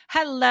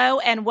Hello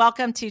and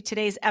welcome to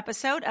today's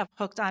episode of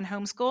Hooked on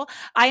Homeschool.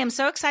 I am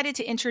so excited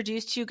to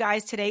introduce to you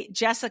guys today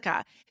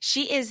Jessica.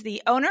 She is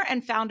the owner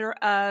and founder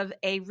of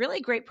a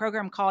really great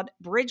program called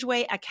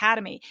Bridgeway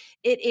Academy.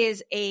 It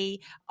is a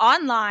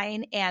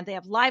online and they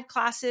have live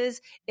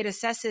classes. It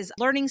assesses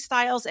learning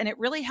styles and it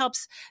really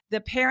helps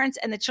the parents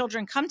and the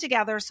children come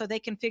together so they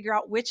can figure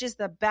out which is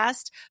the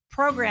best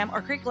program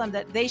or curriculum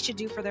that they should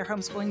do for their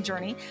homeschooling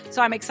journey.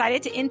 So I'm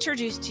excited to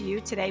introduce to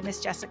you today Miss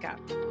Jessica.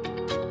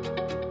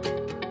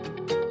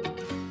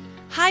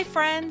 Hi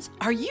friends,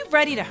 are you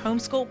ready to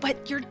homeschool,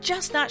 but you're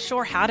just not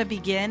sure how to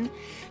begin?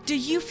 Do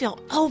you feel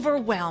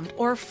overwhelmed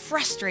or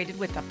frustrated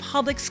with the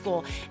public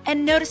school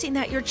and noticing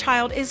that your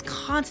child is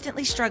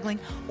constantly struggling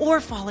or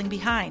falling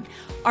behind?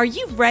 Are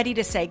you ready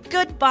to say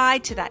goodbye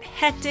to that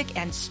hectic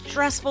and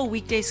stressful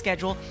weekday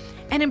schedule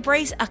and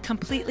embrace a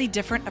completely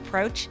different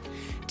approach?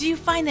 Do you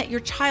find that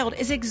your child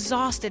is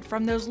exhausted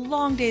from those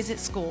long days at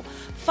school,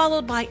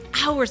 followed by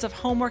hours of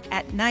homework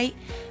at night?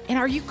 And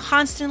are you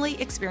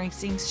constantly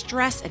experiencing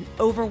stress and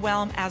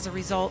overwhelm as a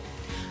result?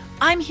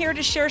 I'm here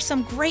to share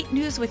some great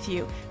news with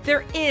you.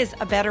 There is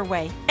a better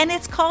way, and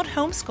it's called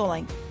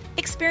homeschooling.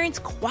 Experience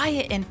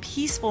quiet and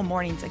peaceful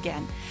mornings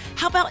again.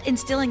 How about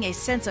instilling a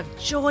sense of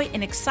joy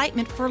and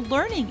excitement for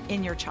learning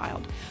in your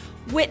child?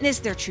 Witness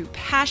their true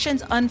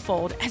passions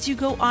unfold as you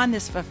go on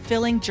this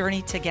fulfilling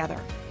journey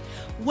together.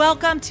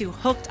 Welcome to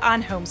Hooked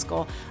on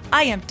Homeschool.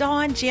 I am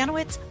Dawn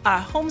Janowitz, a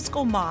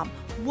homeschool mom,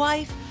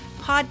 wife,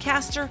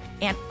 podcaster,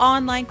 and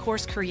online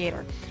course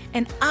creator.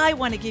 And I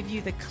want to give you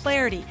the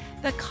clarity,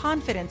 the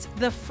confidence,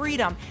 the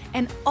freedom,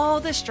 and all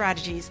the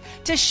strategies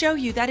to show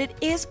you that it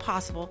is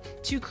possible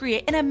to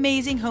create an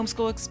amazing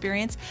homeschool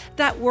experience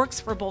that works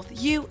for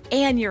both you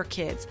and your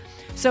kids.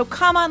 So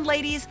come on,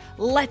 ladies,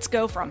 let's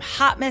go from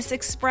Hot Mess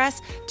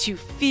Express to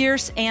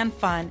fierce and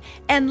fun,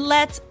 and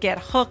let's get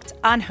hooked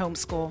on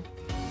homeschool.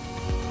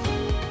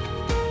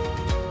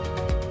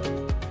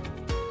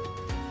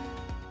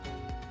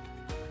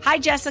 Hi,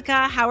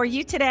 Jessica. How are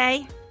you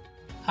today?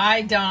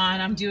 Hi,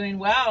 Dawn. I'm doing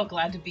well.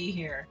 Glad to be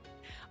here.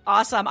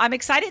 Awesome. I'm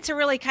excited to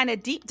really kind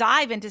of deep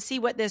dive into see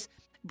what this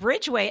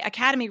Bridgeway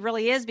Academy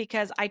really is,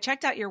 because I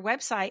checked out your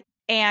website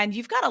and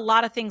you've got a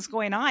lot of things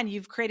going on.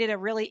 You've created a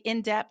really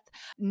in-depth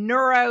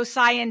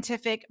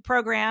neuroscientific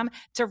program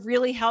to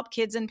really help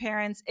kids and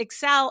parents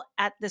excel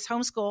at this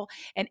homeschool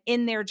and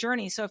in their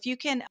journey. So if you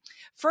can,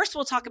 first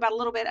we'll talk about a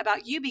little bit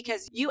about you,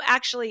 because you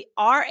actually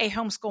are a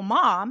homeschool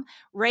mom,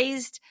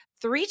 raised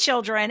 3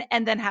 children,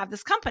 and then have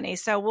this company.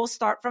 So we'll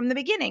start from the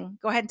beginning.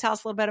 Go ahead and tell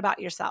us a little bit about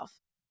yourself.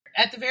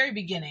 At the very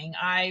beginning,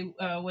 I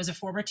was a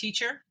former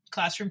teacher,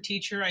 classroom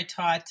teacher. I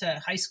taught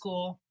high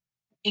school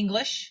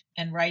English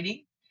and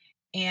writing.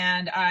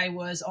 And I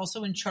was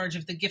also in charge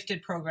of the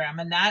gifted program.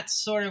 And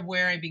that's sort of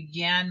where I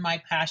began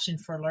my passion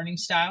for learning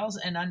styles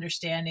and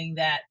understanding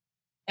that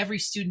every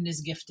student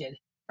is gifted,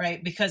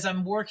 right? Because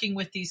I'm working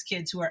with these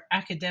kids who are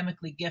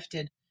academically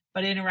gifted,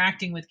 but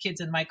interacting with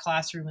kids in my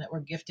classroom that were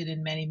gifted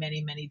in many,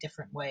 many, many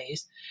different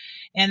ways.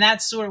 And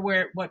that's sort of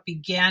what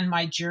began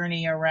my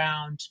journey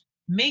around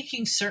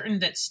making certain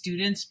that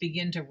students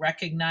begin to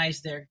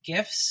recognize their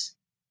gifts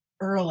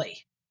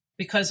early,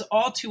 because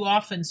all too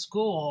often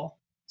school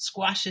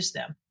squashes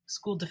them.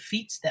 School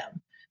defeats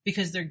them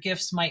because their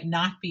gifts might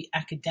not be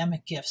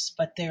academic gifts,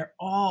 but they're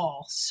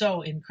all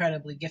so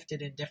incredibly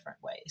gifted in different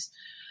ways.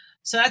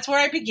 So that's where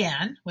I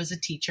began, was a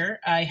teacher.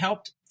 I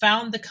helped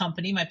found the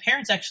company. My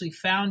parents actually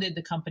founded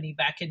the company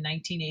back in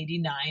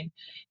 1989,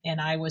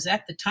 and I was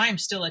at the time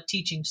still a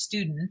teaching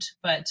student,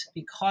 but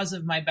because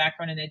of my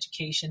background in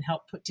education,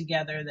 helped put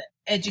together the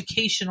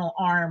educational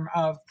arm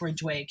of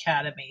Bridgeway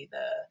Academy,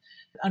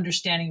 the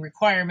understanding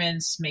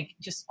requirements, make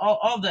just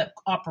all the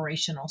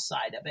operational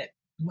side of it.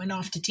 Went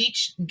off to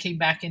teach and came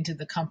back into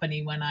the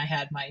company when I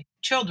had my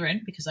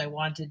children, because I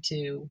wanted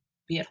to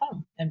be at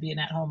home and be an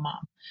at-home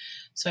mom.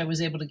 So I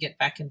was able to get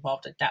back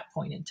involved at that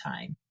point in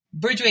time.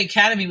 Bridgeway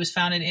Academy was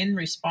founded in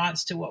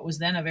response to what was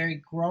then a very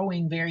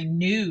growing, very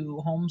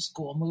new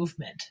homeschool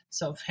movement.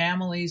 So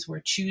families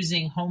were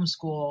choosing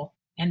homeschool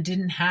and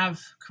didn't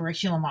have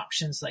curriculum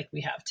options like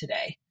we have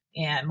today.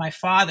 And my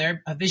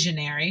father, a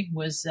visionary,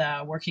 was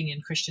working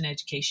in Christian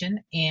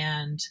education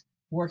and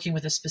working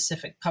with a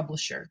specific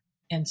publisher,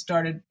 and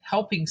started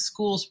helping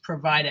schools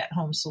provide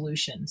at-home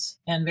solutions.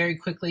 And very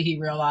quickly he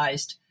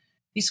realized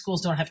these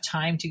schools don't have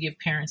time to give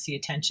parents the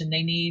attention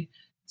they need.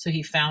 So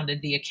he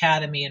founded the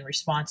academy in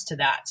response to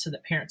that, so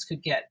that parents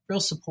could get real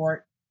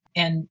support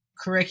and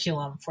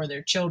curriculum for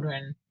their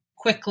children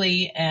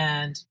quickly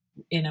and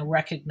in a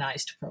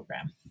recognized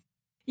program.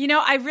 You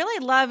know, I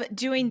really love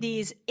doing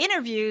these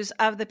interviews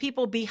of the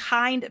people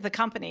behind the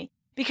company,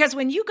 because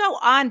when you go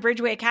on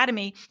Bridgeway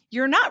Academy,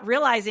 you're not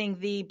realizing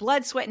the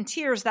blood, sweat, and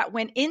tears that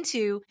went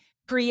into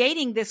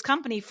creating this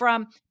company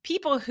from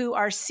people who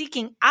are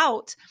seeking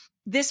out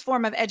this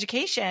form of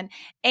education.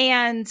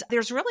 And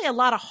there's really a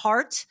lot of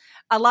heart,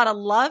 a lot of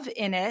love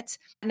in it.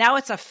 Now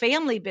it's a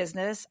family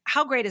business.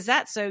 How great is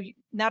that? So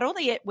not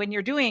only when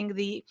you're doing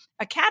the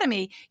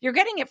academy, you're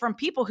getting it from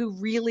people who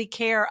really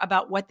care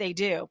about what they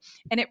do.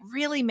 And it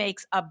really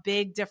makes a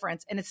big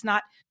difference. And it's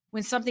not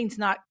when something's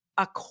not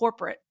a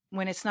corporate,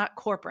 when it's not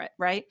corporate,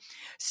 right?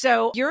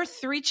 So your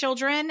 3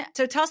 children.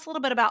 So tell us a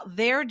little bit about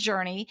their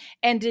journey.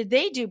 And did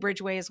they do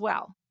Bridgeway as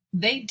well?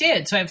 They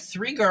did. So I have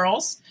 3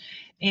 girls.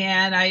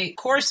 And I, of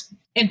course,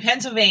 in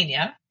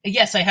Pennsylvania,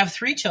 yes, I have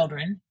 3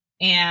 children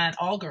and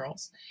all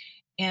girls.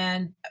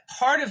 And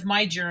part of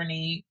my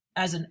journey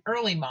as an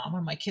early mom,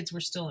 when my kids were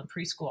still in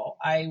preschool,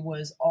 I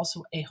was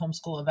also a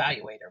homeschool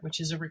evaluator, which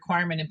is a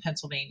requirement in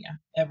Pennsylvania.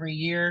 Every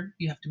year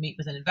you have to meet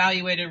with an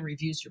evaluator,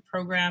 reviews your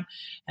program.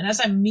 And as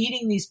I'm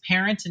meeting these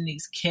parents and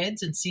these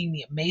kids and seeing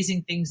the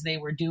amazing things they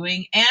were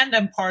doing, and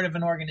I'm part of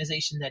an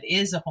organization that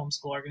is a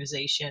homeschool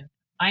organization,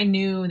 I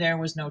knew there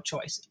was no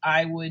choice.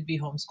 I would be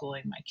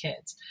homeschooling my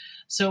kids.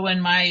 So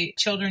when my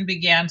children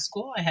began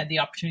school, I had the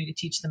opportunity to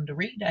teach them to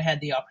read. I had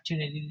the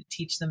opportunity to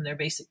teach them their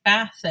basic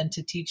math and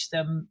to teach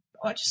them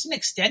just an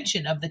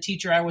extension of the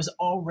teacher I was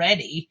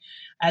already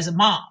as a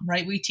mom,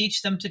 right? We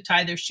teach them to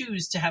tie their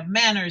shoes, to have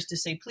manners, to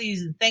say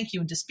please and thank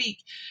you, and to speak.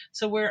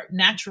 So we're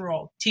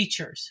natural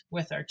teachers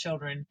with our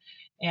children.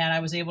 And I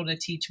was able to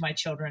teach my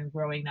children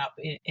growing up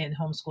in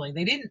homeschooling.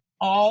 They didn't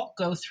all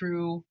go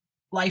through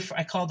life.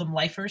 I call them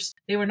lifers.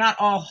 They were not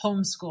all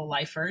homeschool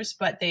lifers,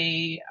 but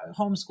they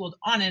homeschooled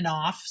on and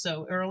off.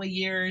 So early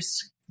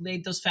years,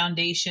 laid those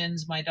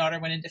foundations. My daughter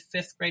went into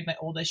 5th grade. My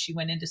oldest, she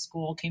went into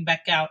school, came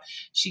back out.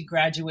 She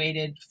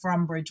graduated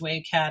from Bridgeway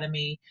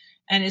Academy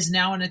and is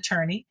now an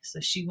attorney. So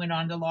she went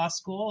on to law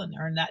school and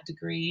earned that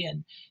degree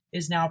and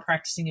is now a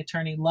practicing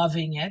attorney,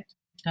 loving it.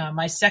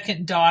 My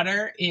second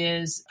daughter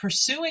is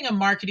pursuing a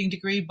marketing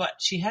degree, but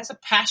she has a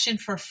passion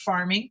for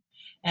farming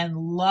and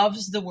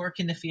loves the work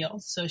in the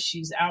field. So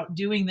she's out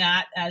doing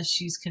that as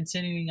she's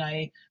continuing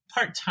a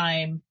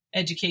part-time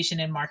education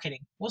in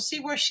marketing. We'll see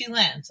where she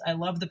lands. I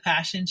love the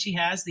passion she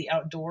has, the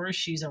outdoors.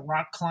 She's a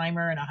rock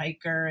climber and a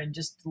hiker and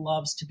just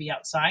loves to be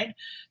outside.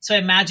 So I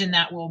imagine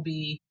that will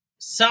be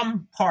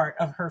some part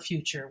of her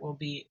future will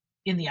be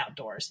in the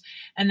outdoors.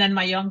 And then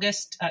my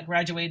youngest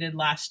graduated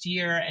last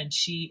year and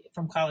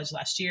from college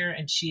last year,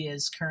 and she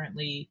is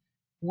currently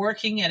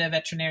working at a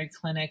veterinary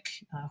clinic,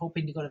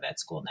 hoping to go to vet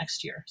school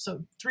next year.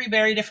 So 3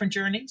 very different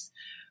journeys,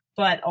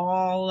 but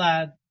all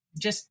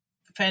just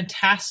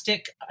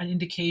fantastic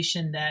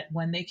indication that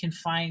when they can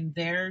find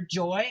their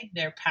joy,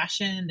 their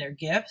passion, their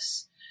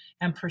gifts,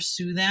 and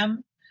pursue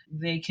them,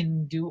 they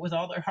can do it with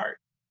all their heart.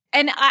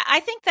 And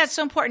I think that's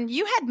so important.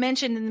 You had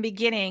mentioned in the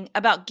beginning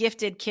about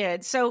gifted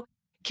kids. So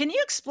can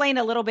you explain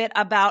a little bit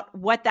about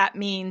what that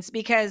means?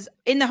 Because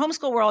in the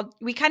homeschool world,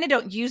 we kind of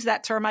don't use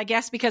that term, I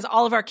guess, because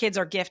all of our kids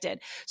are gifted.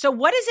 So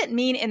what does it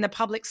mean in the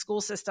public school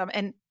system?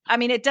 And I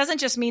mean, it doesn't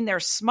just mean they're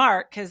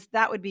smart, because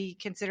that would be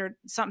considered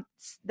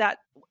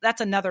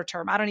that's another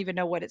term. I don't even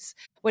know what it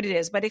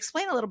is, but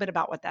explain a little bit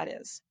about what that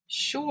is.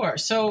 Sure.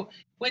 So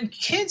when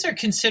kids are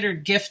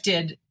considered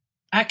gifted,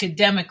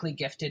 academically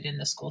gifted in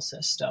the school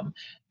system,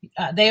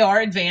 they are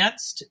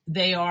advanced.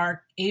 They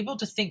are able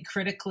to think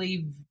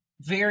critically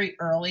very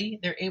early.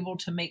 They're able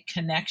to make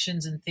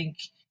connections and think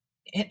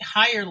at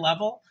higher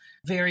level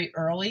very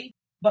early.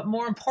 But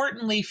more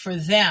importantly for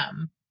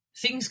them,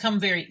 things come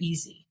very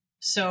easy.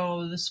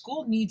 So the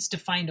school needs to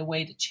find a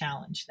way to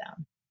challenge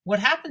them. What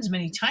happens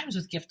many times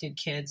with gifted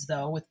kids,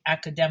 though, with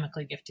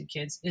academically gifted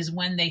kids, is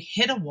when they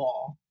hit a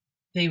wall,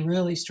 they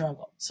really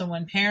struggle. So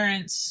when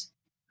parents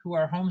who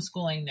are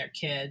homeschooling their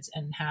kids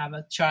and have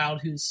a child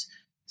who's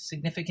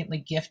significantly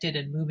gifted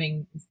and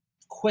moving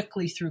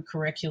quickly through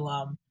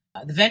curriculum,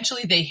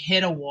 eventually they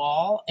hit a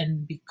wall,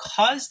 and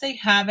because they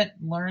haven't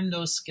learned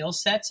those skill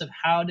sets of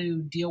how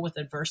to deal with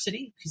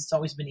adversity, because it's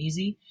always been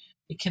easy,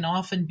 it can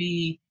often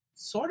be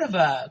sort of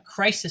a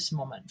crisis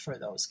moment for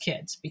those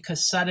kids,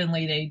 because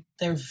suddenly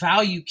their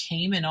value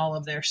came in all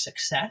of their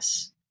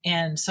success,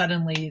 and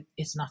suddenly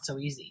it's not so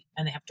easy,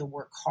 and they have to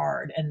work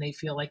hard, and they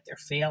feel like they're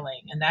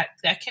failing, and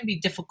that can be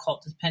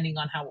difficult depending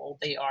on how old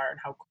they are and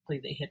how quickly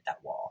they hit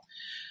that wall.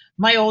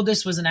 My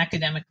oldest was an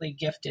academically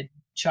gifted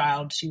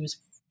child. She was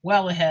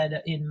well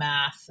ahead in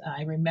math.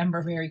 I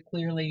remember very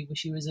clearly when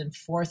she was in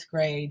 4th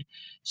grade,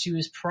 she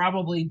was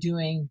probably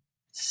doing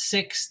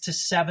 6th to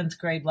 7th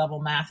grade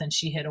level math, and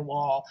she hit a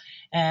wall.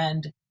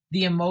 And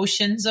the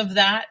emotions of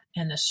that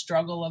and the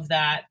struggle of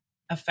that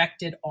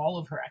affected all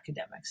of her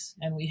academics.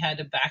 And we had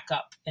to back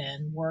up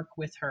and work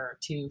with her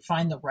to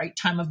find the right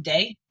time of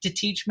day to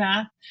teach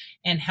math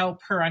and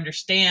help her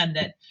understand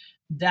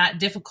that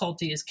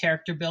difficulty is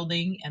character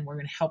building, and we're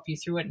going to help you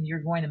through it, and you're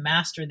going to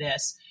master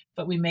this,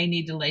 but we may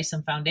need to lay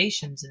some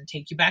foundations and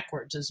take you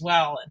backwards as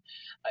well. And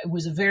it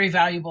was a very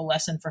valuable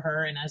lesson for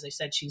her. And as I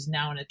said, she's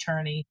now an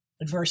attorney.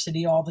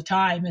 Adversity all the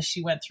time as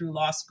she went through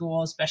law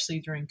school, especially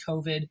during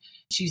COVID.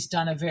 She's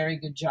done a very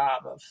good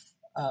job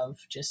of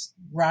just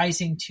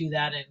rising to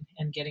that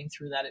and getting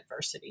through that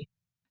adversity.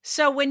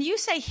 So when you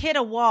say hit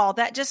a wall,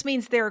 that just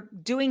means they're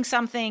doing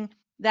something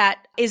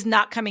that is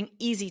not coming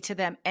easy to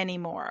them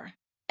anymore.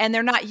 And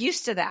they're not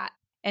used to that.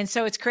 And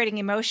so it's creating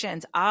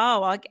emotions.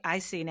 Oh, I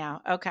see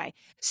now. Okay.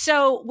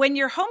 So when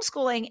you're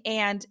homeschooling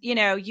and,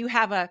 you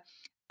have a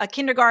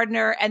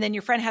kindergartner and then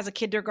your friend has a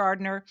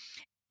kindergartner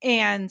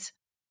and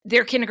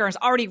their kindergarten is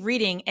already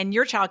reading and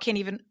your child can't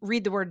even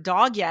read the word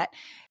dog yet.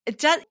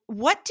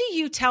 What do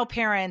you tell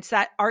parents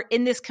that are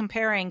in this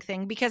comparing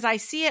thing? Because I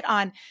see it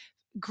on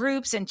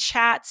groups and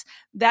chats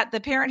that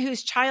the parent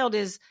whose child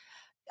is,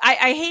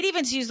 I hate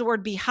even to use the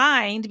word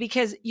behind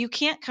because you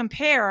can't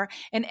compare,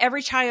 and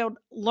every child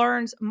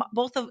learns.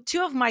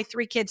 Two of my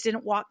 3 kids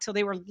didn't walk till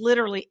they were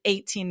literally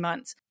 18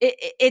 months.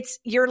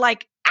 You're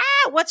like,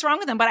 what's wrong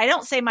with them? But I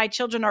don't say my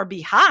children are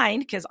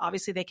behind because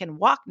obviously they can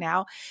walk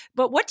now.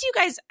 But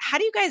how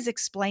do you guys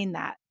explain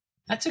that?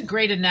 That's a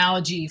great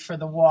analogy for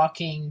the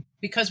walking,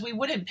 because we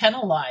wouldn't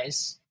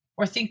penalize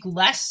or think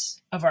less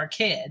of our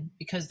kid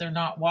because they're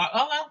not walking.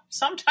 Oh, well,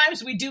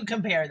 sometimes we do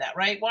compare that,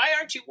 right? Why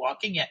aren't you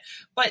walking yet?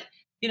 But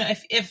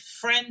if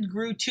friend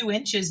grew 2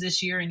 inches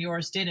this year and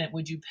yours didn't,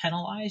 would you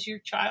penalize your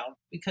child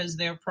because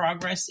their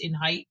progress in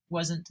height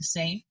wasn't the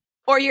same?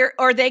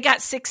 Or they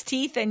got 6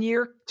 teeth and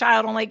your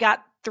child only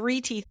got 3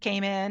 teeth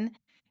came in.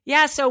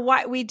 Yeah. So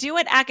why we do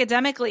it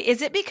academically,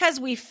 is it because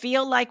we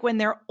feel like when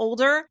they're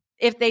older,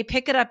 if they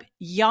pick it up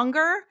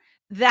younger,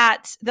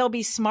 that they'll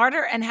be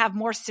smarter and have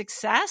more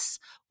success?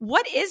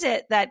 What is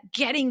it that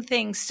getting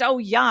things so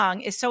young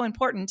is so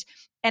important?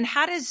 And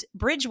how does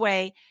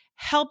Bridgeway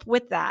help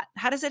with that?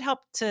 How does it help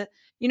to,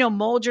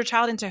 mold your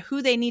child into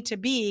who they need to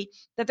be,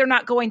 that they're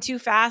not going too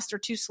fast or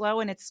too slow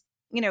and it's,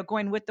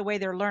 going with the way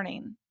they're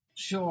learning?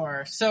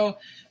 Sure. So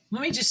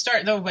let me just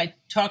start though by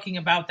talking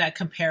about that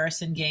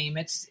comparison game.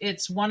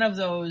 It's one of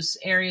those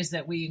areas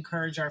that we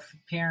encourage our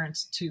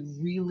parents to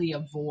really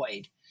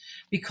avoid,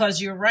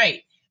 because you're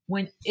right.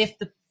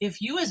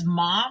 If you as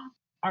mom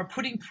are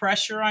putting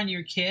pressure on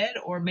your kid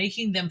or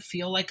making them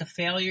feel like a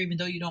failure, even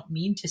though you don't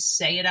mean to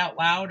say it out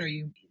loud, or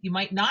you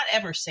might not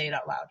ever say it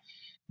out loud,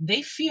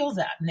 they feel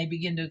that and they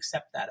begin to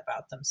accept that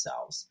about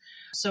themselves.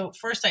 So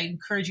first, I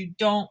encourage you,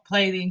 don't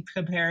play the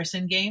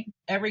comparison game.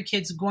 Every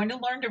kid's going to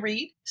learn to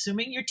read,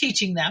 assuming you're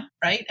teaching them,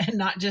 right? And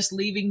not just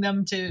leaving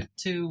them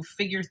to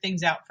figure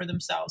things out for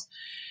themselves.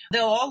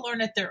 They'll all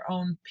learn at their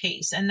own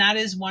pace. And that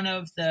is one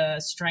of the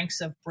strengths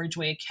of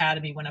Bridgeway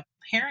Academy. When a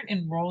parent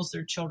enrolls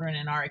their children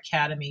in our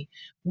academy,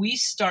 we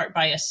start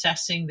by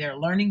assessing their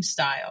learning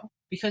style,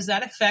 because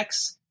that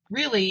affects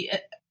really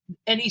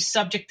any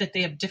subject that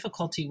they have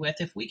difficulty with.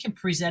 If we can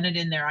present it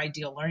in their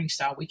ideal learning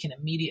style, we can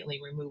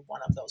immediately remove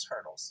one of those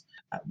hurdles.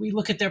 We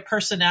look at their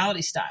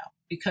personality style,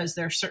 because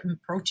there are certain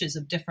approaches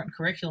of different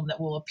curriculum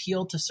that will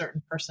appeal to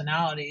certain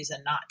personalities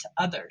and not to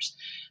others.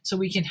 So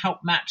we can help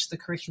match the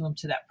curriculum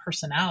to that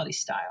personality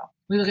style.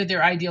 We look at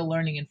their ideal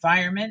learning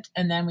environment,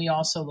 and then we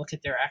also look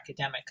at their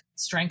academic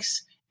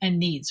strengths and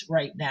needs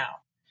right now.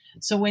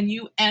 So when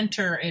you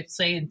enter,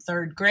 say in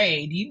 3rd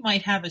grade, you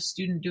might have a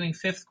student doing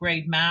 5th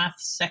grade math,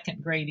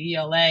 2nd grade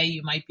ELA.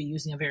 You might be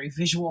using a very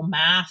visual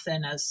math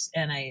and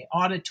a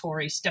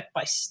auditory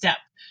step-by-step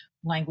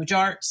language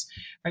arts,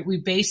 right?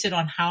 We base it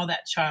on how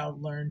that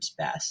child learns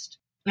best.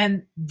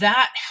 And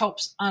that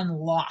helps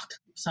unlock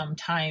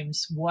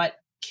sometimes what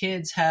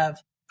kids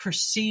have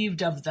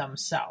perceived of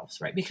themselves,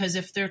 right? Because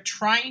if they're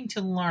trying to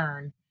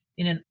learn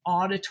in an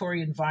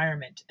auditory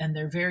environment and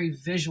they're very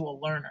visual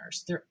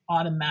learners, they're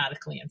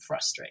automatically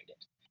frustrated.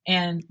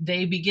 And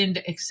they begin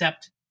to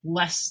accept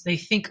less, they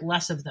think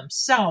less of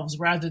themselves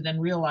rather than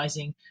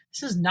realizing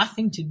this has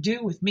nothing to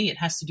do with me. It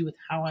has to do with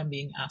how I'm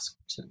being asked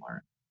to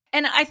learn.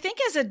 And I think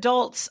as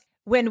adults,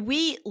 when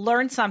we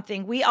learn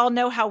something, we all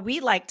know how we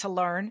like to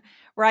learn,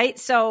 right?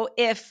 So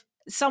if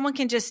someone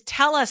can just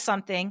tell us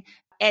something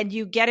and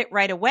you get it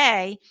right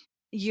away,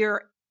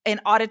 you're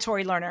an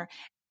auditory learner.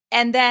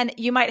 And then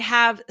you might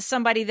have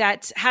somebody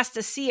that has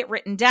to see it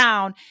written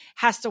down,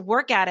 has to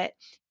work at it.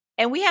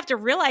 And we have to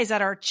realize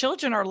that our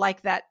children are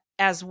like that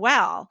as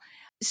well.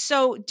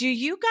 So do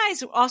you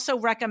guys also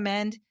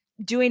recommend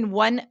doing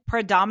one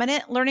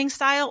predominant learning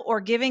style or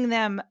giving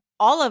them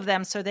all of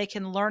them so they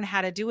can learn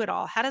how to do it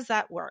all? How does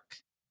that work?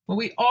 Well,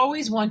 we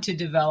always want to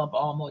develop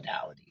all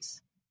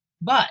modalities.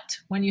 But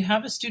when you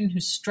have a student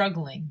who's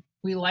struggling,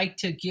 we like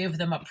to give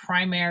them a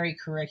primary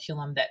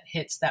curriculum that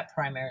hits that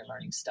primary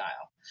learning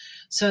style,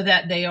 so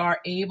that they are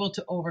able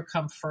to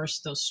overcome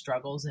first those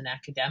struggles in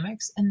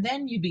academics, and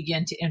then you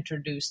begin to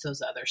introduce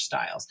those other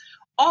styles.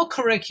 All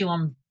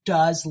curriculum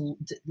does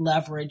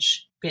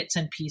leverage bits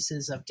and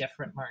pieces of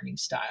different learning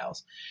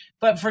styles.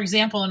 But for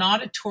example, an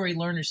auditory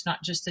learner is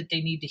not just that they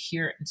need to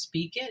hear it and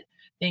speak it,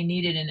 they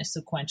need it in a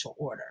sequential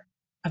order.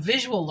 A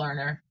visual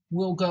learner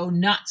will go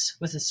nuts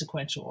with a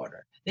sequential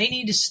order. They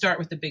need to start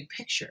with the big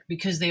picture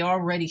because they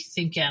already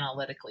think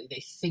analytically.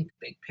 They think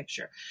big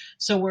picture.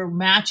 So we're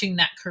matching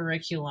that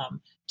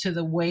curriculum to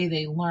the way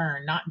they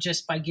learn, not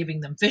just by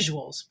giving them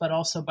visuals, but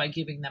also by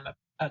giving them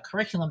a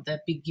curriculum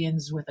that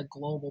begins with a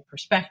global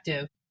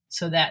perspective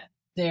so that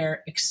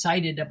they're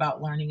excited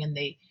about learning and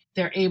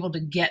they're able to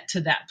get to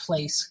that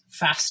place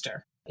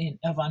faster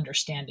of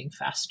understanding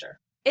faster.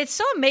 It's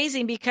so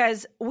amazing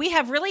because we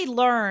have really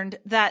learned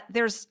that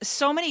there's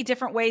so many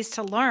different ways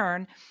to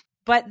learn,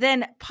 but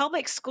then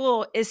public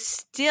school is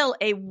still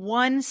a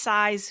one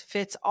size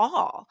fits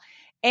all.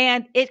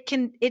 And it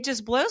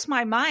just blows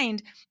my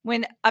mind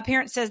when a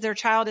parent says their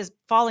child is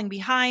falling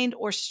behind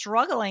or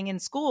struggling in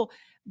school,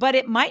 but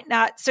it might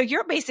not. So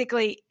you're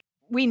basically,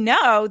 we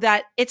know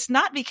that it's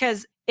not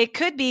because it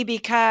could be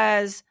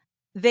because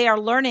they are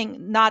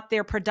learning not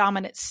their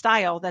predominant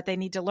style that they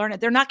need to learn it.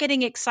 They're not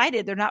getting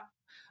excited.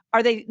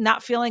 Are they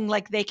not feeling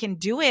like they can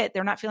do it?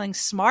 They're not feeling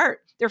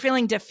smart. They're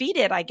feeling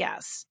defeated, I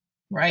guess.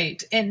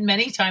 Right. And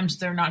many times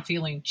they're not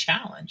feeling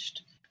challenged.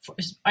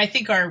 I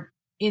think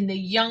in the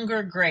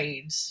younger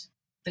grades,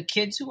 the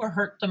kids who are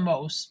hurt the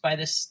most by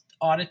this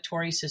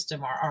auditory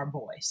system are our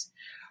boys.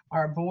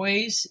 Our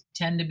boys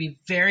tend to be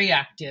very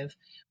active.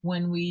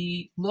 When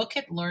we look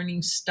at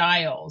learning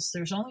styles,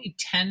 there's only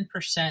 10%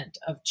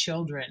 of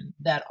children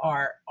that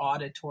are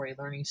auditory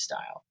learning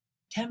style.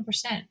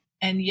 10%.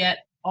 And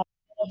yet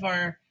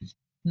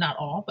not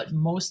all, but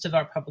most of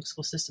our public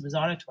school system is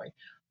auditory.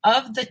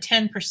 Of the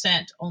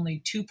 10%,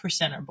 only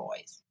 2% are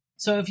boys.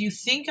 So if you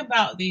think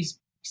about these,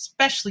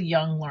 especially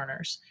young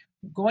learners,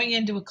 going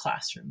into a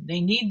classroom,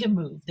 they need to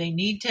move, they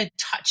need to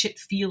touch it,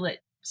 feel it,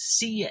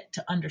 see it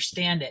to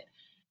understand it,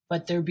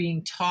 but they're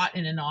being taught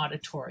in an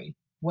auditory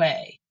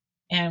way.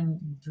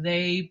 And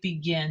they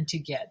begin to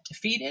get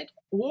defeated,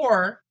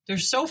 or they're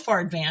so far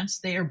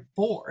advanced, they are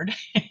bored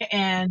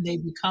and they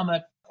become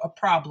a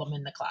problem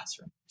in the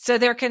classroom. So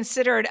they're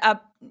considered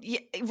a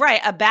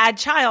bad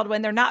child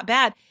when they're not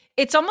bad.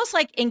 It's almost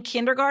like in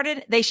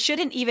kindergarten, they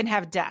shouldn't even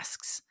have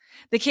desks.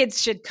 The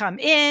kids should come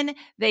in,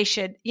 they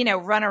should,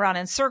 run around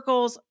in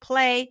circles,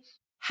 play,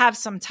 have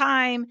some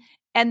time,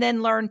 and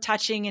then learn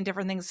touching and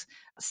different things,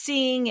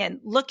 seeing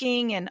and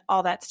looking and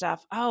all that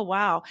stuff. Oh,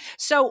 wow.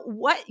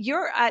 So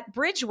you're at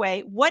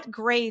Bridgeway, what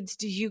grades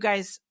do you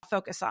guys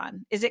focus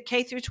on? Is it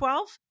K through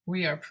 12?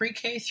 We are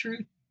pre-K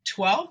through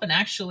 12 and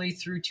actually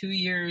through 2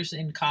 years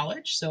in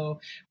college.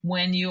 So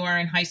when you are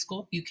in high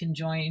school, you can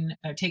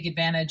take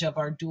advantage of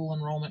our dual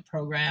enrollment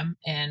program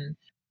and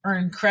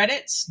earn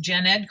credits,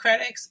 gen ed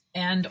credits,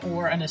 and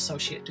or an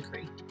associate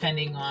degree,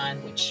 depending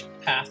on which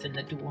path in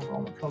the dual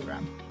enrollment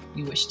program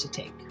you wish to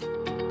take.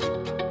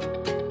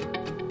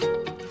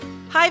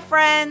 Hi,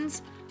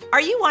 friends.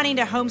 Are you wanting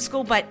to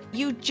homeschool, but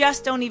you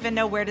just don't even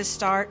know where to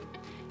start?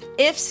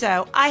 If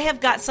so, I have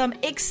got some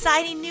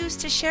exciting news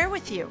to share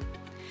with you.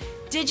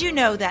 Did you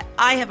know that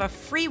I have a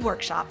free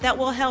workshop that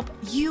will help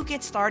you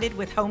get started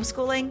with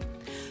homeschooling?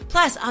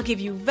 Plus, I'll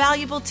give you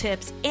valuable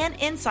tips and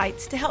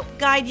insights to help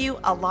guide you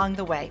along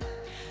the way.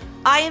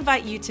 I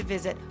invite you to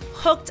visit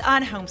Hooked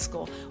on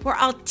Homeschool, where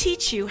I'll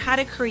teach you how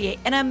to create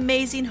an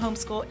amazing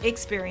homeschool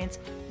experience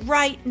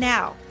right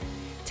now.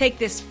 Take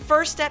this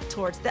first step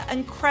towards the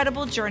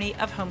incredible journey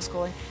of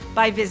homeschooling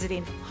by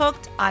visiting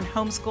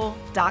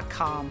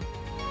hookedonhomeschool.com.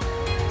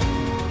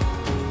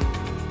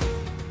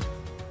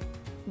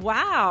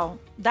 Wow,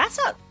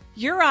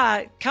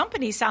 your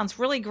company sounds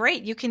really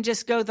great. You can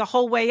just go the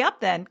whole way up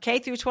then, K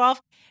through 12.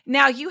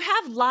 Now you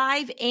have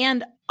live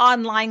and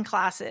online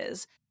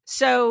classes.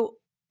 So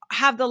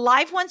have the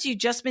live ones you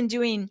just been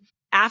doing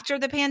after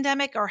the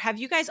pandemic, or have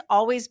you guys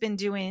always been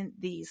doing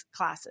these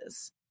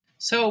classes?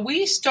 So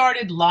we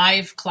started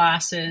live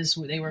classes.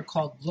 They were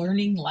called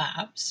Learning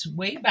Labs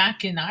way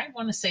back in, I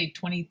want to say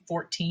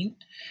 2014.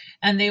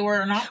 And they were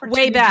an opportunity.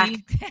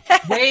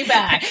 Way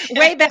back.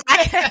 Way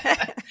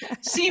back.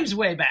 Seems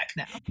way back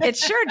now. It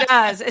sure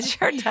does.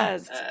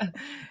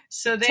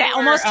 So they were,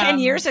 almost 10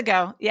 years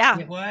ago. Yeah.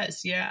 It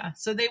was. Yeah.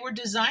 So they were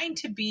designed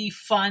to be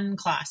fun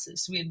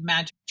classes. We had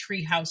Magic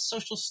Treehouse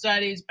Social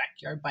Studies,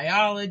 Backyard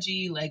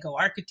Biology, Lego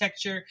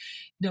Architecture,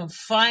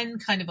 fun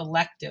kind of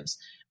electives.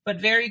 But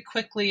very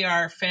quickly,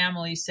 our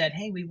family said,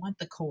 hey, we want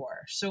the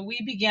core. So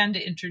we began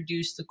to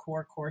introduce the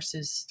core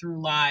courses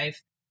through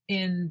live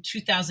in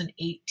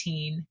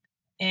 2018.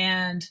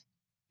 And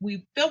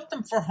we built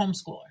them for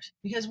homeschoolers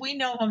because we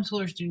know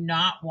homeschoolers do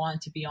not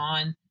want to be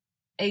on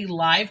a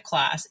live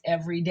class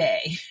every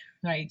day,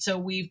 right? So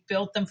we've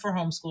built them for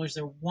homeschoolers.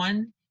 They're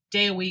 1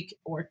 day a week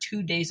or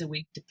 2 days a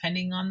week,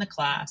 depending on the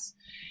class.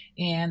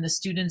 And the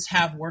students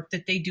have work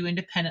that they do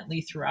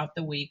independently throughout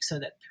the week so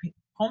that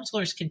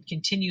homeschoolers can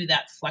continue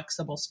that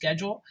flexible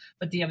schedule,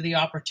 but they have the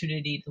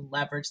opportunity to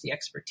leverage the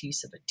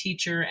expertise of a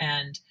teacher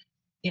and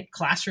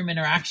classroom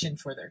interaction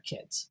for their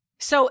kids.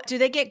 So do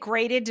they get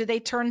graded? Do they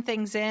turn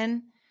things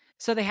in?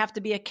 So they have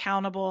to be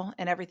accountable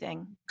and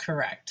everything?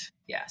 Correct.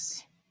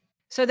 Yes.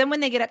 So then when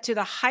they get up to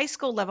the high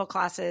school level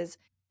classes,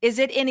 is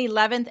it in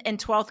 11th and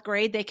 12th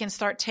grade they can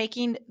start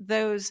taking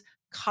those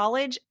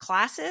college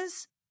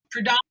classes?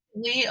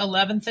 Predominantly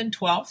 11th and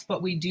 12th,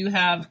 but we do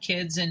have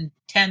kids in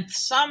 10th,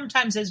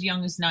 sometimes as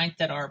young as 9th,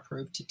 that are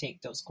approved to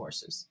take those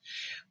courses.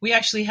 We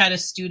actually had a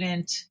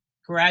student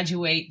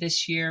graduate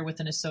this year with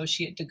an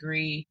associate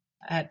degree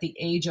at the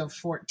age of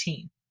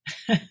 14.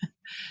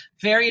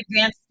 Very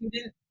advanced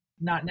student,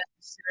 not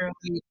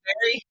necessarily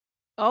very.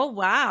 Oh,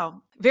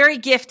 wow. Very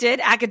gifted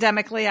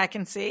academically, I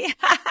can see.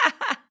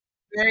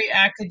 very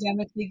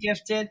academically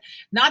gifted.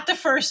 Not the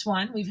first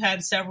one. We've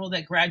had several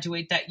that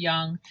graduate that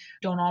young.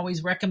 Don't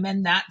always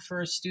recommend that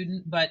for a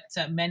student, but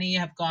many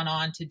have gone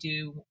on to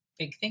do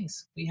big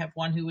things. We have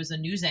one who was a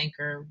news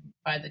anchor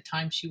by the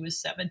time she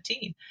was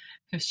 17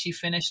 because she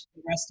finished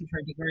the rest of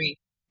her degree.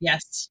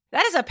 Yes.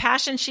 That is a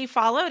passion she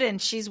followed, and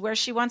she's where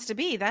she wants to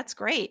be. That's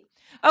great.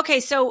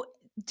 Okay, so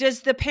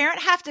does the parent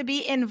have to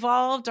be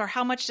involved, or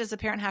how much does the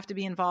parent have to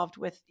be involved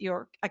with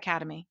your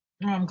academy?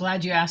 Oh, I'm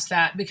glad you asked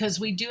that because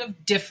we do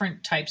have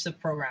different types of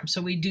programs.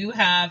 So we do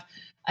have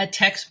a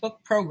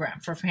textbook program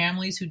for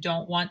families who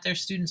don't want their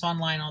students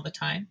online all the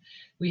time.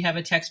 We have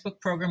a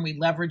textbook program. We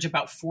leverage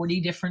about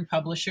 40 different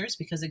publishers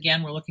because,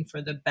 again, we're looking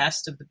for the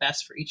best of the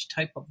best for each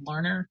type of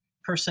learner,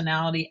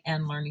 personality,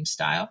 and learning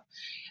style.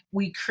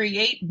 We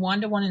create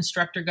one-to-one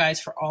instructor guides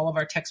for all of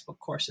our textbook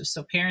courses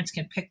so parents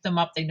can pick them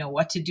up. They know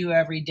what to do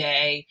every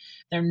day.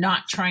 They're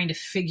not trying to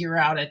figure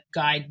out a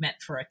guide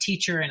meant for a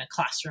teacher in a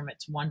classroom.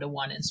 It's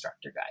one-to-one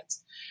instructor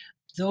guides.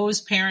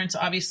 Those parents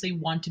obviously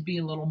want to be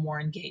a little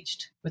more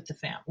engaged with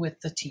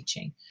with the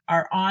teaching.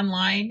 Our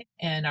online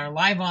and our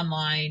live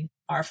online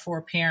are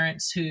for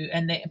parents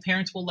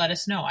parents will let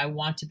us know, I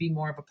want to be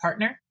more of a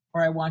partner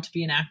or I want to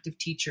be an active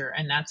teacher.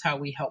 And that's how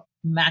we help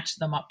match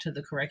them up to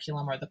the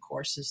curriculum or the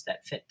courses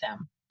that fit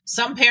them.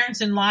 Some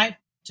parents in live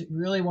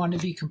really want to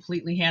be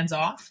completely hands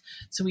off.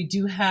 So we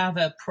do have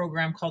a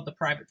program called the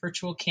Private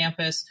Virtual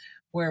Campus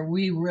where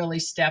we really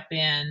step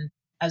in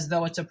as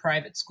though it's a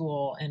private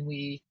school and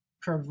we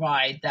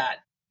provide that,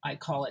 I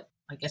call it,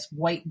 I guess,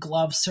 white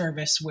glove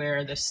service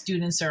where the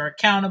students are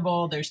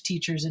accountable. There's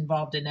teachers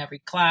involved in every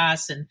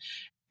class and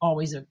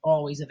always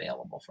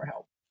available for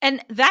help. And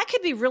that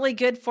could be really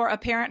good for a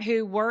parent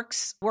who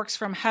works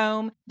from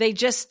home. They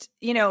just,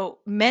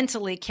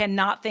 mentally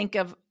cannot think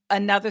of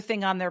another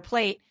thing on their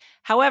plate.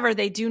 However,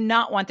 they do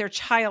not want their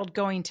child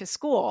going to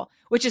school,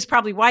 which is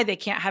probably why they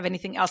can't have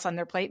anything else on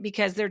their plate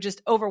because they're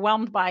just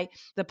overwhelmed by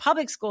the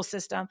public school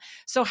system.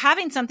 So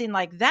having something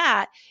like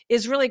that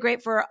is really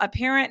great for a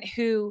parent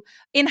who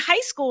in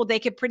high school, they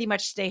could pretty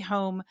much stay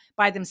home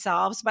by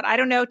themselves. But I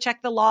don't know,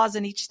 check the laws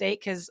in each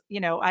state because,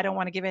 I don't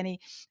want to give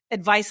any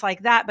advice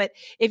like that. But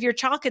if your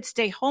child could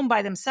stay home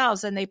by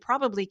themselves, then they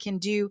probably can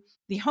do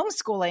the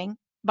homeschooling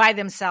by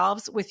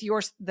themselves with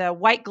the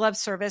white glove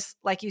service,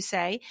 like you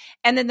say,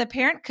 and then the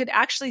parent could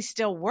actually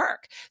still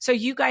work. So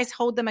you guys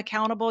hold them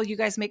accountable. You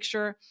guys make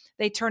sure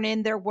they turn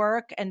in their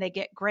work and they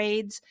get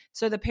grades.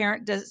 So the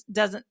parent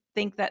doesn't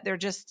think that they're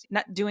just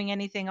not doing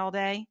anything all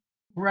day.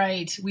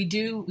 Right. We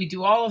do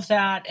all of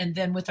that. And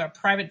then with our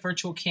private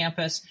virtual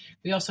campus,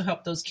 we also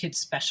help those kids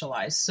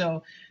specialize.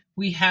 So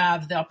we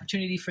have the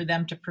opportunity for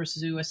them to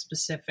pursue a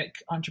specific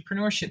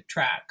entrepreneurship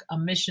track, a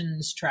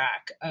missions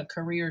track, a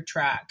career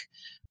track,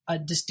 a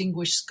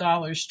distinguished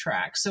scholars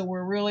track. So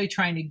we're really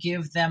trying to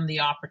give them the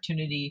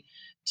opportunity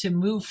to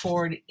move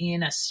forward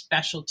in a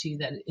specialty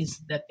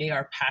that they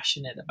are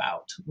passionate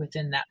about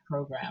within that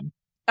program.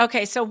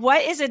 Okay, so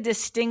what is a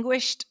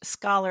distinguished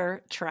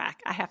scholar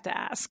track? I have to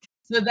ask.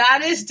 So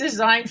that is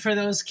designed for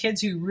those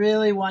kids who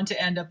really want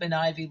to end up in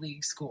Ivy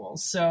League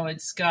schools. So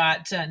it's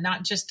got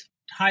not just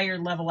higher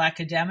level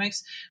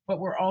academics, but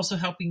we're also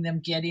helping them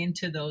get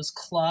into those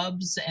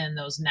clubs and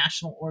those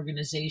national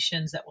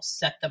organizations that will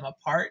set them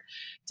apart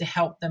to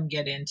help them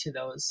get into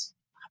those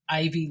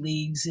Ivy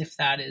Leagues if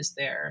that is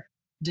their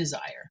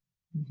desire.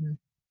 Mm-hmm.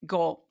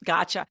 Goal.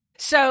 Gotcha.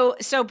 So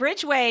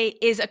Bridgeway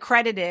is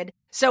accredited.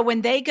 So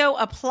when they go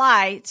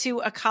apply to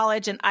a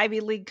college, an Ivy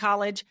League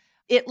college,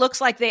 it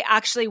looks like they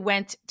actually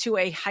went to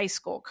a high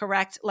school,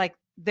 correct? Like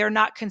they're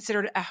not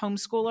considered a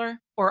homeschooler,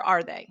 or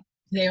are they?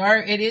 They are.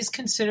 It is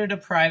considered a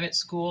private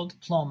school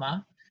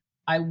diploma.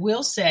 I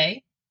will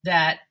say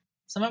that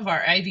some of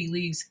our Ivy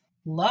Leagues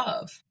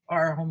love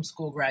our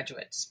homeschool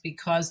graduates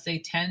because they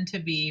tend to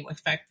be, in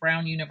fact,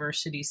 Brown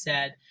University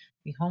said,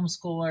 the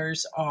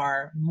homeschoolers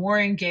are more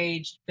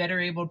engaged,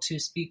 better able to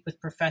speak with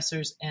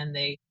professors, and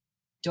they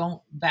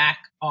don't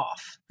back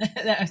off.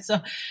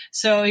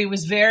 So he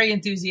was very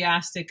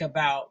enthusiastic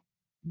about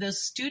the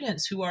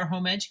students who are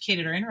home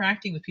educated are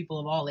interacting with people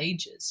of all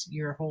ages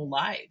your whole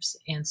lives.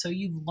 And so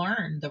you've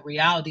learned the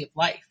reality of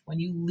life. When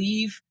you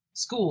leave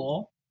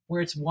school,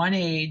 where it's one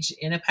age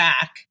in a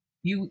pack,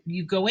 you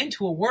go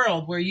into a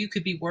world where you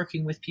could be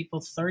working with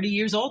people 30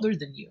 years older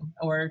than you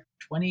or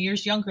 20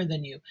 years younger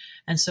than you.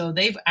 And so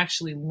they've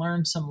actually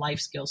learned some life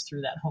skills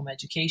through that home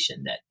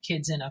education that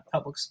kids in a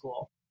public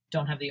school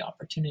don't have the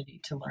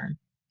opportunity to learn.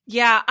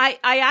 Yeah, I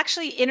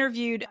actually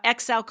interviewed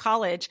Excel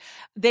College.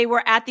 They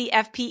were at the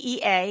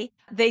FPEA.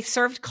 They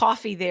served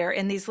coffee there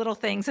in these little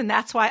things, and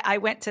that's why I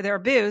went to their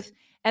booth.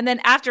 And then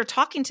after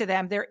talking to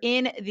them, they're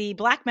in the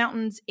Black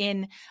Mountains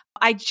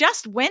I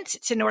just went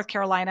to North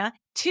Carolina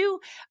to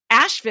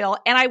Asheville,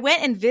 and I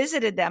went and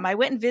visited them. I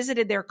went and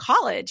visited their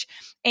college,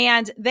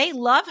 and they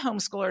love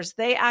homeschoolers.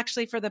 They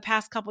actually, for the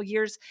past couple of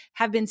years,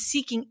 have been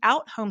seeking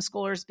out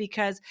homeschoolers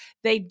because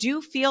they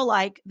do feel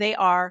like they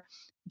are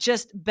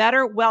just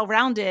better,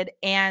 well-rounded,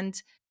 and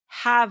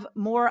have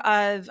more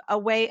of a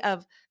way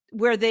of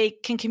where they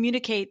can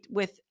communicate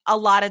with a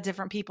lot of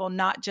different people,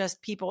 not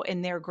just people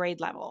in their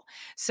grade level.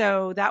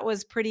 So that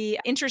was pretty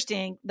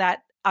interesting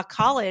that a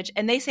college,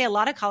 and they say a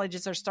lot of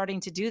colleges are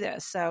starting to do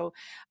this. So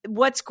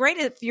what's great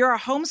if you're a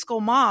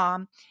homeschool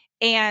mom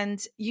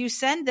and you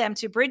send them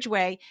to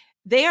Bridgeway,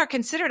 they are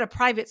considered a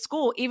private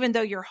school, even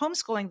though you're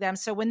homeschooling them.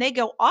 So when they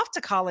go off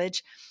to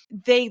college,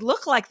 they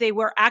look like they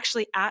were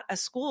actually at a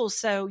school.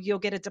 So you'll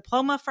get a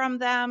diploma from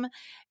them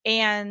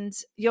and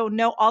you'll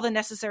know all the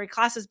necessary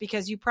classes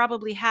because you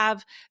probably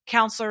have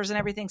counselors and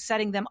everything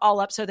setting them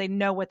all up so they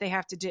know what they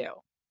have to do.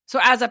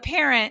 So as a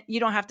parent, you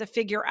don't have to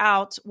figure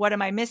out, what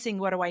am I missing?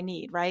 What do I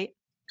need? Right?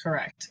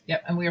 Correct.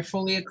 Yep. And we are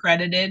fully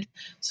accredited.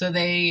 So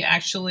they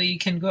actually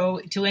can go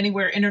to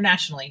anywhere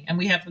internationally. And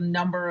we have a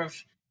number of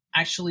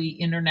actually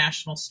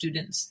international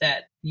students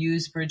that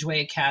use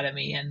Bridgeway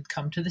Academy and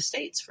come to the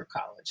States for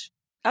college.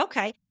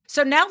 Okay.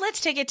 So now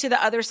let's take it to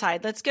the other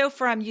side. Let's go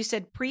from, you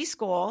said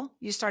preschool,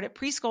 you started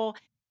preschool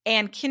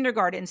and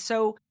kindergarten.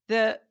 So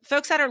the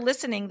folks that are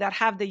listening that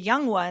have the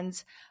young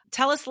ones,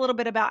 tell us a little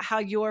bit about how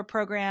your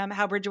program,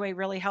 how Bridgeway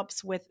really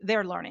helps with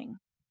their learning.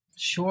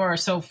 Sure.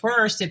 So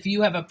first, if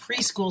you have a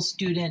preschool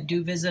student,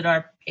 do visit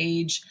our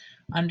page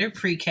under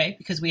pre-K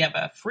because we have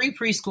a free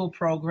preschool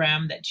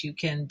program that you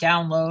can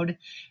download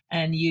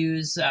and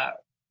use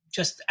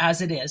just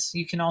as it is.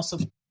 You can also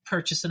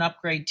purchase an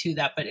upgrade to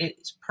that, but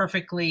it's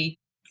perfectly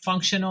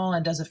functional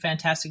and does a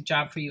fantastic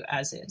job for you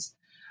as is.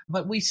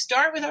 But we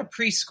start with our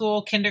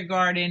preschool,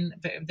 kindergarten.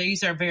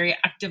 These are very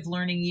active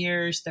learning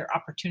years. They're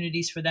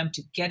opportunities for them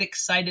to get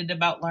excited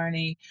about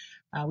learning.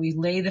 We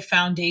lay the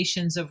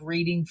foundations of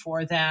reading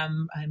for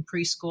them. In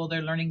preschool,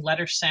 they're learning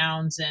letter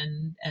sounds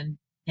and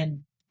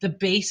the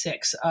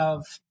basics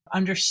of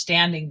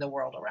understanding the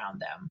world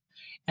around them.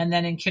 And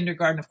then in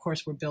kindergarten, of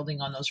course, we're building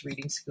on those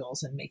reading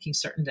skills and making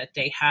certain that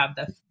they have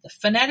the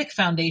phonetic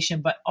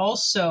foundation, but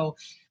also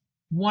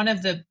one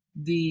of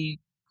the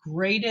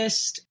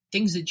greatest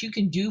things that you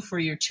can do for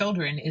your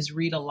children is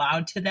read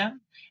aloud to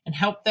them and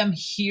help them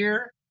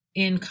hear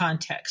in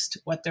context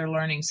what they're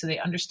learning so they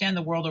understand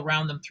the world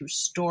around them through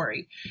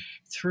story,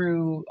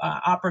 through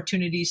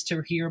opportunities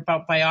to hear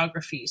about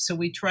biographies. So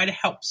we try to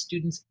help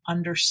students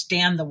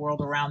understand the world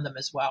around them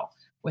as well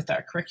with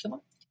our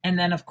curriculum. And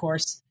then, of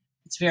course,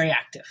 it's very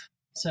active.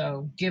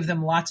 So give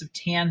them lots of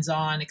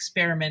hands-on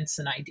experiments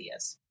and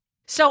ideas.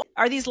 So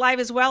are these live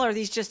as well, or are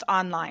these just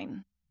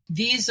online?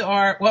 These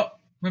are, well,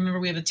 remember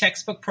we have a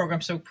textbook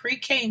program. So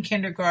pre-K and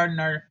kindergarten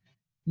are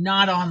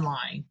not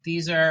online.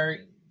 These are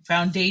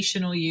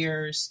foundational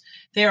years.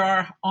 There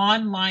are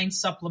online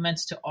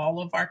supplements to all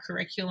of our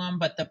curriculum,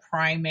 but the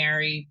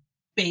primary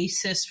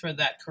basis for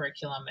that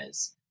curriculum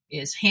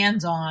is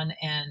hands-on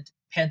and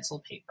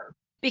pencil paper.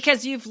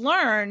 Because you've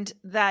learned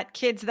that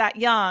kids that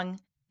young,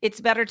 it's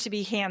better to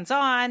be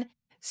hands-on,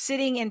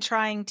 sitting and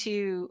trying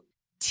to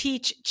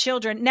teach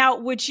children. Now,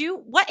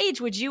 what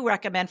age would you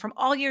recommend from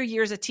all your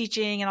years of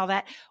teaching and all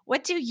that?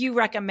 What do you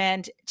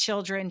recommend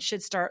children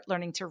should start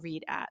learning to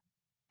read at?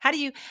 How do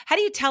you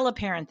tell a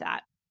parent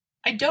that?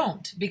 I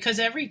don't, because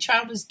every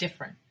child is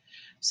different.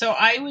 So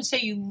I would say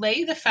you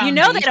lay the foundation.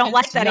 You know they don't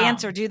like that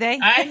answer, do they?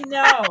 I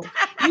know.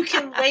 You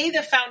can lay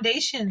the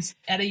foundations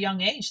at a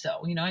young age, though.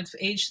 You know, at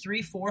age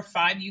 3, 4,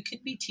 5, you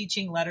could be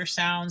teaching letter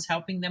sounds,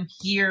 helping them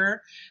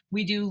hear.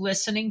 We do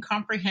listening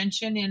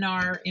comprehension in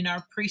our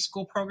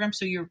preschool program.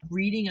 So you're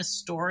reading a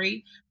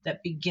story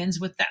that begins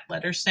with that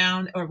letter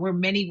sound, or where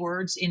many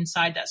words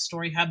inside that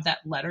story have that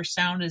letter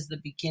sound as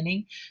the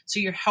beginning. So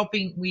you're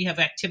helping. We have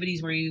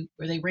activities where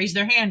they raise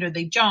their hand or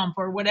they jump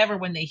or whatever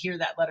when they hear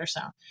that letter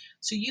sound.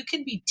 So you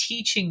can be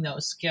teaching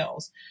those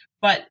skills,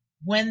 but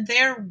when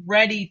they're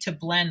ready to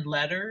blend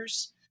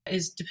letters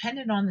is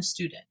dependent on the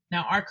student.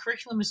 Now, our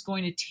curriculum is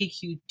going to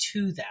take you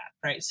to that,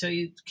 right? So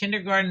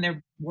kindergarten,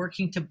 they're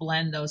working to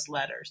blend those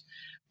letters.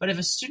 But if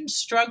a student's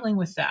struggling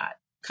with that,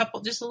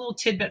 just a little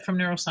tidbit from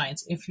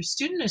neuroscience. If your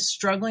student is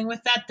struggling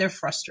with that, they're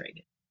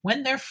frustrated.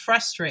 When they're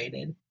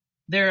frustrated,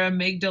 their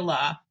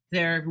amygdala,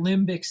 their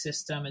limbic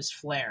system is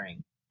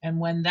flaring. And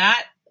when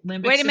that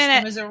limbic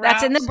system is aroused.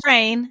 That's in the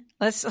brain.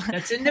 That's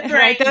in the brain.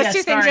 Right, those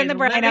two things in the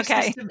brain. Limbic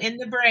Okay. system in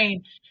the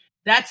brain.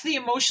 That's the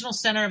emotional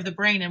center of the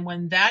brain. And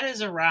when that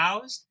is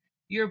aroused,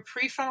 your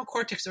prefrontal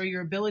cortex, or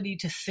your ability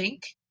to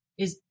think,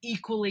 is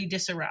equally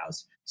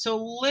disaroused. So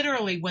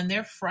literally when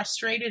they're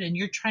frustrated and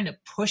you're trying to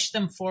push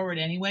them forward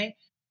anyway,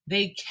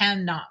 they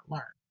cannot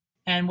learn.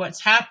 And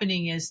what's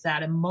happening is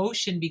that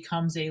emotion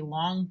becomes a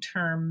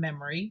long-term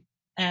memory.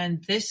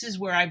 And this is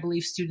where I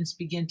believe students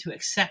begin to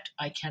accept,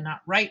 I cannot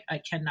write, I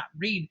cannot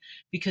read,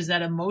 because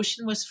that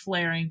emotion was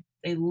flaring.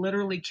 They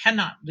literally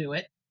cannot do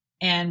it.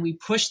 And we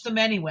push them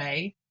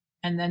anyway.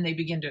 And then they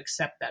begin to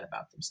accept that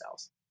about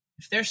themselves.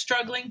 If they're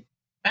struggling,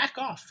 back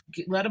off.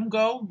 Let them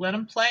go. Let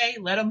them play.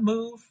 Let them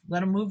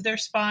move their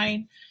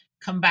spine.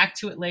 Come back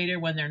to it later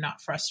when they're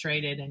not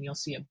frustrated, and you'll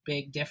see a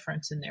big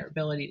difference in their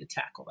ability to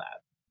tackle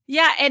that.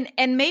 Yeah,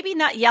 and maybe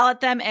not yell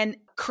at them and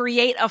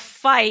create a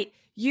fight.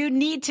 You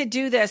need to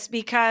do this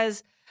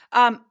because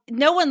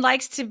No one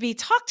likes to be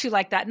talked to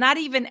like that, not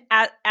even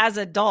as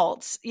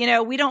adults.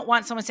 We don't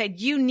want someone saying,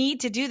 you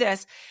need to do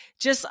this.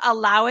 Just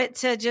allow it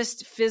to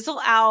just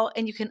fizzle out,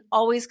 and you can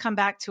always come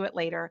back to it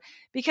later.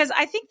 Because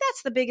I think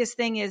that's the biggest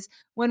thing is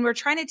when we're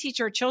trying to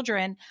teach our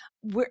children,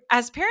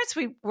 as parents,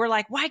 we're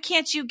like, why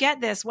can't you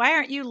get this? Why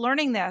aren't you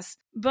learning this?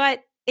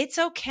 But it's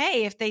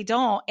okay if they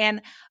don't.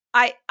 And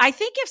I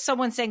think if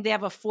someone's saying they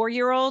have a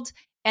 4-year-old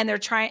and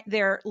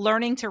they're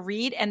learning to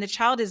read and the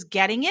child is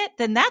getting it,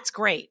 then that's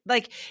great.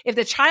 Like if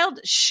the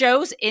child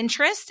shows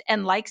interest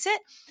and likes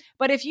it.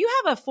 But if you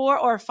have a 4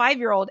 or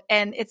 5-year-old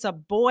and it's a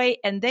boy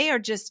and they are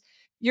just,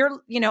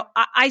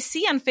 I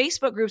see on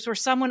Facebook groups where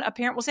a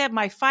parent will say,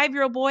 my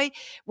 5-year-old boy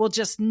will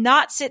just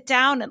not sit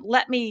down and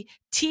let me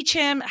teach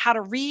him how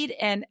to read.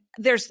 And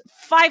there's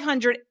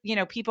 500,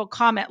 people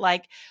comment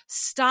like,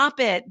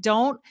 stop it.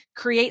 Don't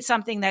create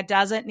something that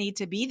doesn't need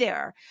to be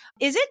there.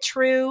 Is it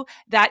true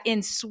that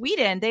in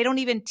Sweden, they don't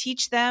even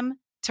teach them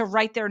to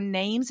write their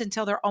names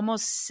until they're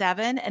almost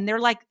 7? And they're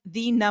like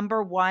the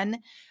number one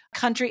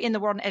country in the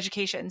world in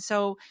education.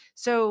 So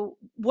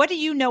what do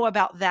you know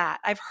about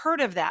that? I've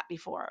heard of that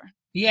before.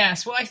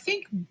 Yes. Well, I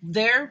think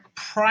their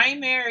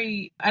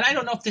primary, and I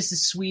don't know if this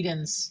is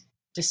Sweden's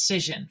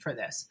decision for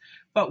this,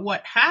 but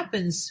what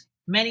happens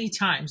many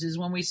times is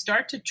when we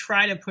start to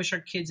try to push our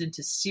kids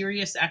into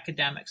serious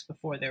academics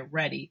before they're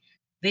ready,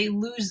 they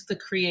lose the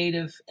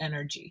creative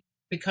energy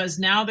because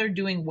now they're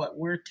doing what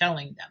we're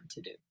telling them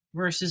to do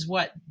versus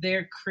what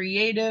their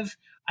creative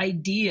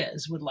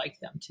ideas would like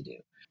them to do.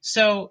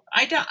 So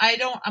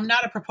I'm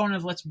not a proponent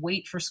of let's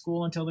wait for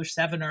school until they're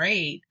 7 or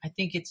 8. I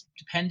think it's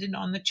dependent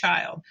on the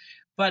child.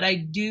 But I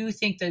do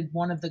think that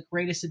one of the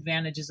greatest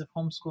advantages of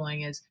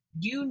homeschooling is,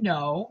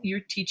 you're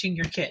teaching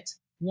your kids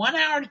 1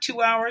 hour to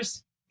 2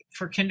 hours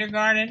for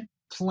kindergarten,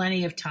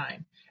 plenty of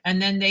time.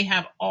 And then they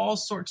have all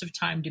sorts of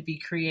time to be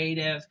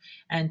creative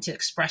and to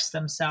express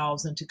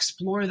themselves and to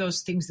explore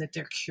those things that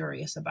they're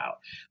curious about.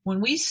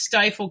 When we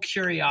stifle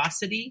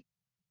curiosity,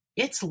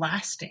 it's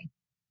lasting.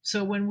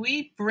 So when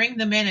we bring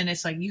them in and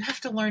it's like, you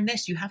have to learn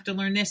this,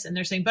 and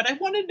they're saying, but I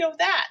want to know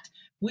that.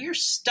 We're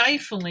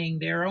stifling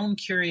their own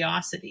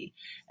curiosity,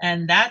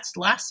 and that's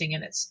lasting,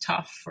 and it's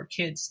tough for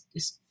kids.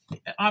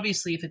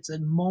 Obviously, if it's a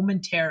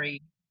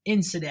momentary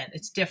incident,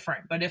 it's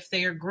different. But if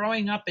they are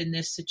growing up in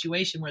this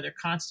situation where they're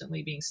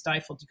constantly being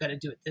stifled, you got to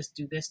do it,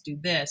 do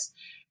this,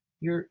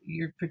 you're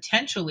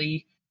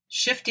potentially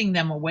shifting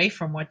them away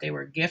from what they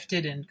were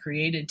gifted and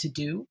created to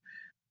do,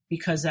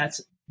 because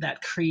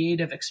that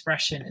creative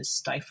expression is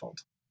stifled.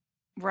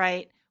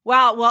 Right.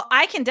 Wow. Well,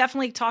 I can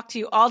definitely talk to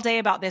you all day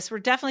about this. We're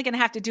definitely going to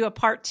have to do a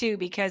part 2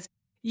 because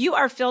you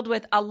are filled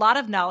with a lot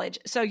of knowledge.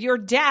 So your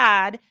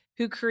dad,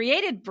 who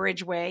created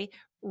Bridgeway,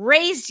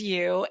 raised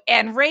you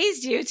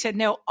to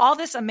know all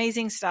this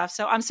amazing stuff.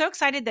 So I'm so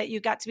excited that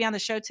you got to be on the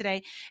show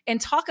today and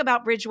talk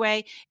about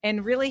Bridgeway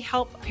and really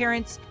help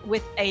parents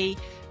with a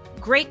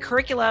great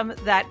curriculum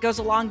that goes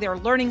along their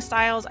learning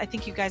styles. I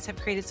think you guys have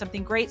created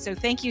something great. So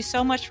thank you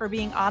so much for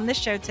being on the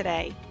show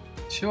today.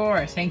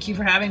 Sure. Thank you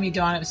for having me,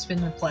 Dawn. It's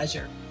been a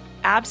pleasure.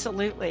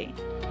 Absolutely.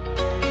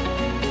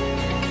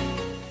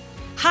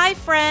 Hi,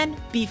 friend.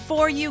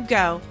 Before you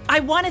go, I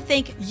want to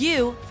thank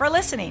you for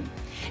listening.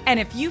 And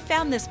if you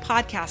found this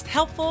podcast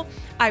helpful,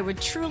 I would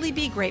truly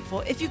be grateful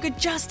if you could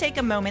just take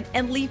a moment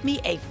and leave me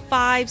a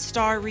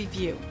 5-star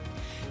review.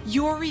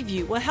 Your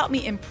review will help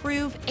me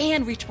improve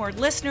and reach more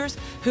listeners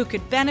who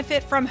could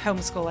benefit from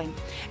homeschooling.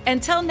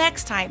 Until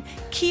next time,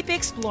 keep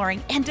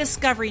exploring and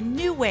discovering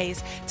new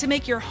ways to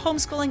make your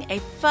homeschooling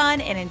a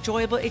fun and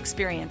enjoyable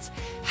experience.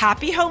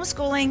 Happy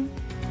homeschooling!